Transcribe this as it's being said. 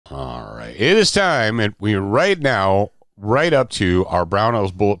All right. It is time, and we are right now right up to our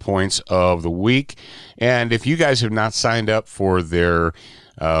Brownells bullet points of the week. And if you guys have not signed up for their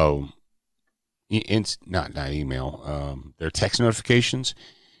not email, their text notifications,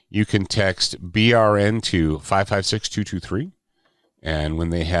 you can text BRN to 556-223. And when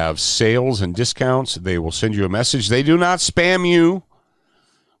they have sales and discounts, they will send you a message. They do not spam you,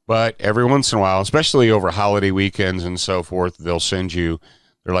 but every once in a while, especially over holiday weekends and so forth, they'll send you,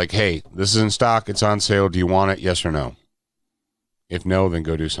 they're like, hey, this is in stock, it's on sale, do you want it, yes or no? If no, then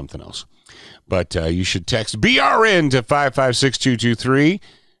go do something else. But you should text BRN to 556-223,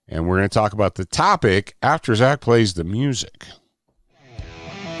 and we're going to talk about the topic after Zach plays the music.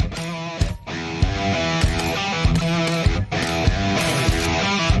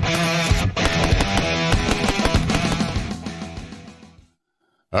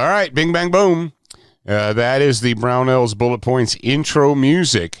 All right, bing, bang, boom. That is the Brownells Bullet Points intro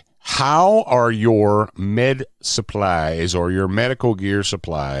music. How are your med supplies or your medical gear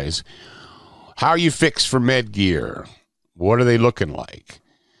supplies? How are you fixed for med gear? What are they looking like?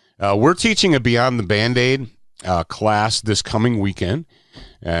 We're teaching a Beyond the Band-Aid class this coming weekend.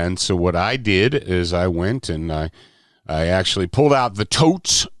 And so what I did is I went and I actually pulled out the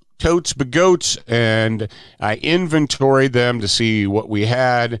totes, begoats, and I inventoried them to see what we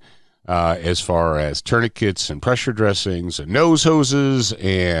had as far as tourniquets and pressure dressings and nose hoses.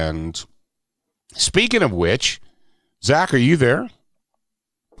 And speaking of which, Zach, are you there?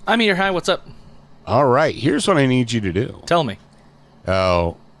 I'm here. Hi, what's up? All right, here's what I need you to do. Tell me.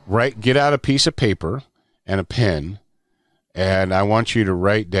 Get out a piece of paper and a pen, and I want you to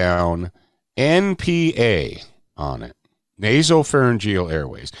write down NPA on it. Nasopharyngeal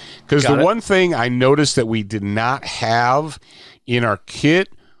airways. Because the one thing I noticed that we did not have in our kit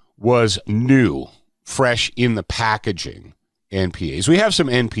was new, fresh in the packaging NPAs. We have some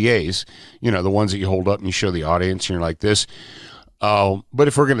NPAs, the ones that you hold up and you show the audience and you're like this. But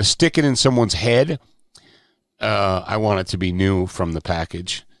if we're going to stick it in someone's head, I want it to be new from the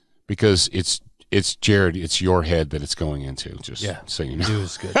package because it's Jared, it's your head that it's going into. Just so you know. New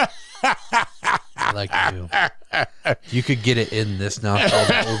is good. I like new. If you could get it in this nostril,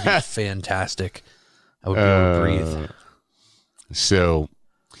 that would be fantastic. I would be able to breathe. So,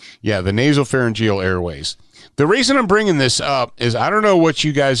 yeah, the nasopharyngeal airways. The reason I'm bringing this up is I don't know what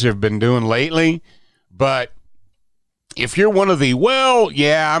you guys have been doing lately, but if you're one of the,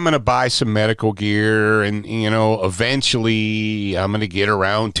 I'm going to buy some medical gear and, eventually I'm going to get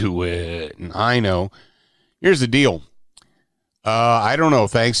around to it. And I know. Here's the deal. I don't know,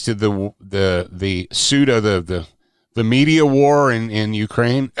 thanks to the media war in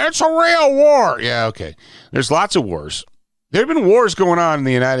Ukraine. It's a real war. Yeah, okay. There's lots of wars. There have been wars going on in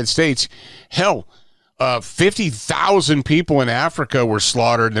the United States. Hell, 50,000 people in Africa were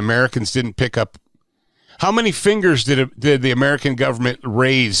slaughtered and Americans didn't pick up. How many fingers did the American government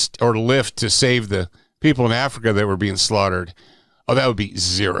raise or lift to save the people in Africa that were being slaughtered? Oh, that would be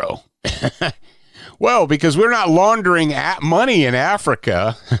zero. Well, because we're not laundering money in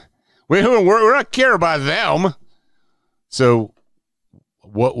Africa. We're not care about them. So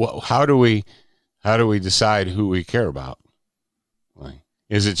how do we decide who we care about?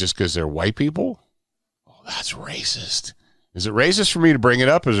 Is it just because they're white people? Oh, that's racist. Is it racist for me to bring it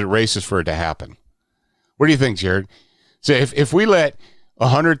up, or is it racist for it to happen? What do you think, Jared? So if we let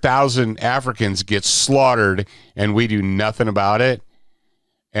 100,000 Africans get slaughtered and we do nothing about it,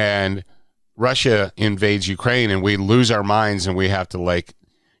 and Russia invades Ukraine and we lose our minds and we have to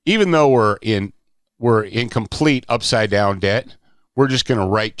even though we're in complete upside down debt, we're just going to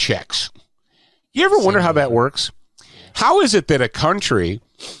write checks. You ever wonder how that works? How is it that a country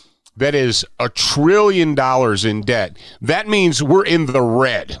that is $1 trillion in debt, that means we're in the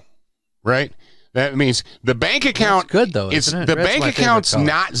red, right? That means the bank account, that's good though, isn't it? The bank account's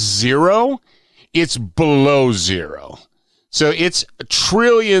not zero, it's below zero. So it's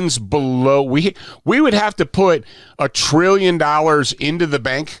trillions below. We would have to put $1 trillion into the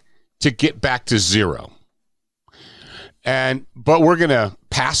bank to get back to zero. But we're going to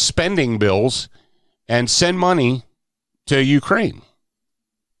pass spending bills and send money to Ukraine.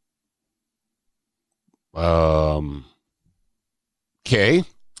 Okay.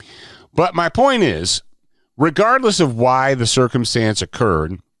 But my point is, regardless of why the circumstance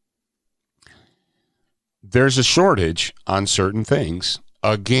occurred, there's a shortage on certain things,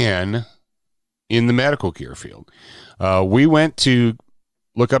 again, in the medical gear field. We went to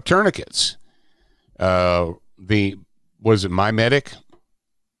look up tourniquets. Was it MyMedic?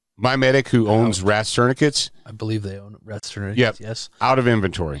 MyMedic, who owns Rat's Tourniquets. I believe they own Rat's Tourniquets, yep. Yes. Out of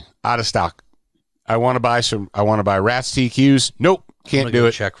inventory, out of stock. I want to buy Rat's TQs. Nope. Can't do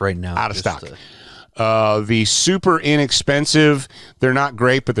it. Check right now. Out of stock. The super inexpensive, they're not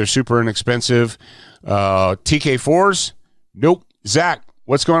great, but they're super inexpensive. TK4s, nope. Zach,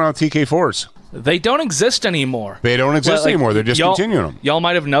 what's going on with TK4s? They don't exist anymore. They don't exist anymore. They're discontinuing them. Y'all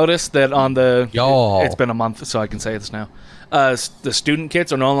might have noticed that on the... Y'all. It's been a month, so I can say this now. The student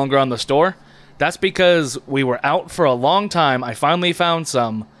kits are no longer on the store. That's because we were out for a long time. I finally found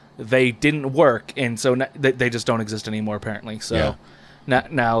some. They didn't work, and so they just don't exist anymore, apparently. So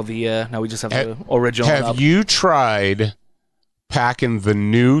now we just have the original. Have you tried packing the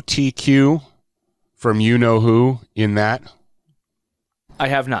new TQ from you-know-who in that? I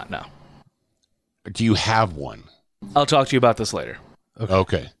have not, no. Do you have one? I'll talk to you about this later.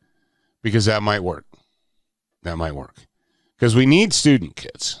 Okay. Because that might work. That might work. Because we need student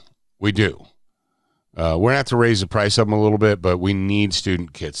kits. We do. We're going to have to raise the price of them a little bit, but we need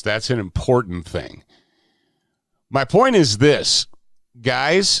student kits. That's an important thing. My point is this,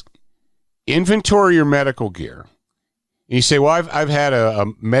 guys, inventory your medical gear. And you say, well, I've had a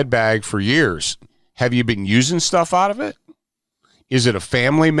med bag for years. Have you been using stuff out of it? Is it a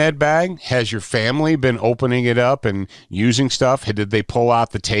family med bag? Has your family been opening it up and using stuff? Did they pull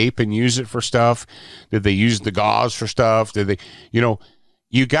out the tape and use it for stuff? Did they use the gauze for stuff? Did they,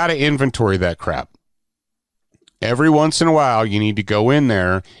 you got to inventory that crap. Every once in a while, you need to go in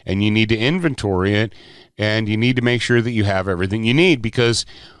there and you need to inventory it, and you need to make sure that you have everything you need, because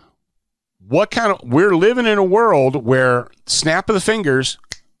we're living in a world where snap of the fingers,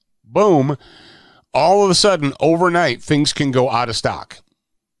 boom, all of a sudden, overnight, things can go out of stock.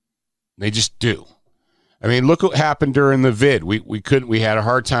 They just do. I mean, look what happened during the vid. We had a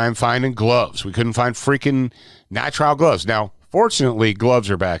hard time finding gloves. We couldn't find freaking nitrile gloves. Now, fortunately,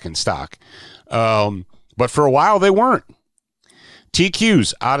 gloves are back in stock. But for a while, they weren't.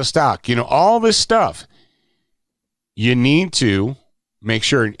 TQs, out of stock. All this stuff. You need to make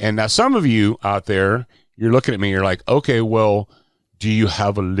sure. And now some of you out there, you're looking at me, you're like, okay, well, do you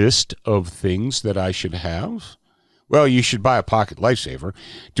have a list of things that I should have? Well, you should buy a Pocket Lifesaver.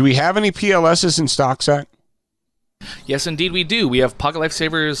 Do we have any PLSs in stock, Zach? Yes, indeed we do. We have Pocket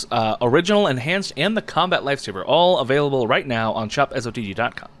Lifesavers, Original, Enhanced, and the Combat Lifesaver, all available right now on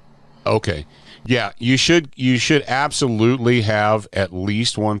shopsotg.com. Okay. Yeah, you should absolutely have at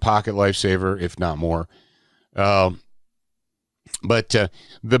least one Pocket Lifesaver, if not more. But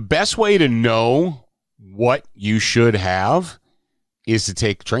the best way to know what you should have is to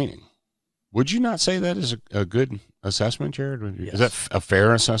take training. Would you not say that is a good assessment, Jared? Yes. Is that a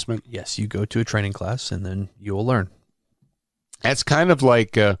fair assessment? Yes, you go to a training class and then you will learn. That's kind of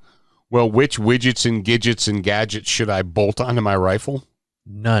like, which widgets and gadgets and gadgets should I bolt onto my rifle?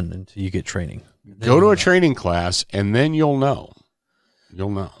 None until you get training. Go to a training class and then you'll know.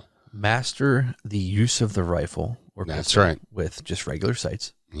 You'll know. Master the use of the rifle or that's right, with just regular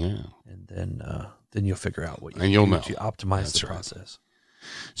sights. Yeah. And then you'll figure out what you and you'll know to optimize the process.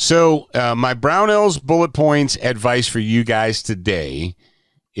 So my Brownell's bullet points advice for you guys today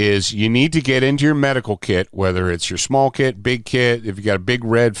is you need to get into your medical kit, whether it's your small kit, big kit, if you got a big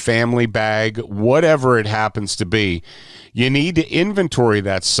red family bag, whatever it happens to be, you need to inventory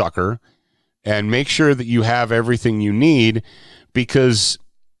that sucker and make sure that you have everything you need, because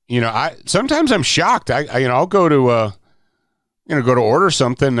sometimes I'm shocked. I'll go to go to order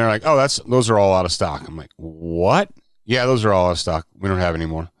something, and they're like, oh, those are all out of stock. I'm like, what? Yeah, those are all out of stock. We don't have any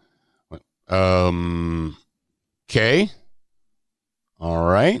more. Okay. All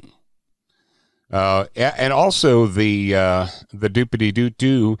right. And also the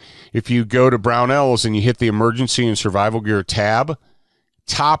doopity-doo-doo, if you go to Brownell's and you hit the emergency and survival gear tab,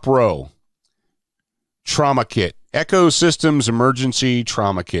 top row, trauma kit, Echo Systems emergency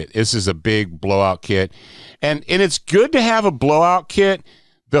trauma kit. This is a big blowout kit. And it's good to have a blowout kit.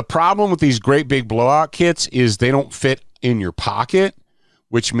 The problem with these great big blowout kits is they don't fit in your pocket,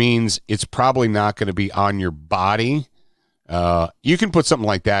 which means it's probably not going to be on your body. You can put something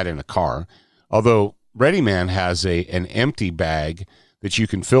like that in a car. Although Ready Man has an empty bag that you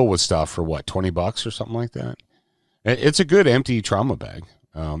can fill with stuff for what, $20 or something like that. It's a good empty trauma bag.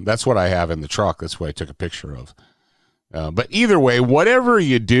 That's what I have in the truck. That's what I took a picture of. But either way, whatever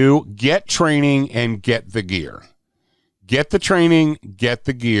you do, get training and get the gear. Get the training, get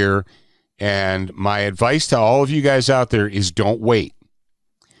the gear. And my advice to all of you guys out there is don't wait.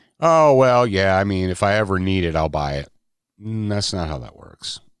 Oh, well, yeah, I mean, if I ever need it, I'll buy it. That's not how that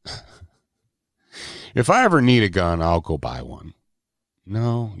works. If I ever need a gun, I'll go buy one.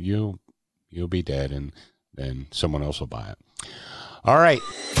 No, you'll be dead, and then someone else will buy it. All right.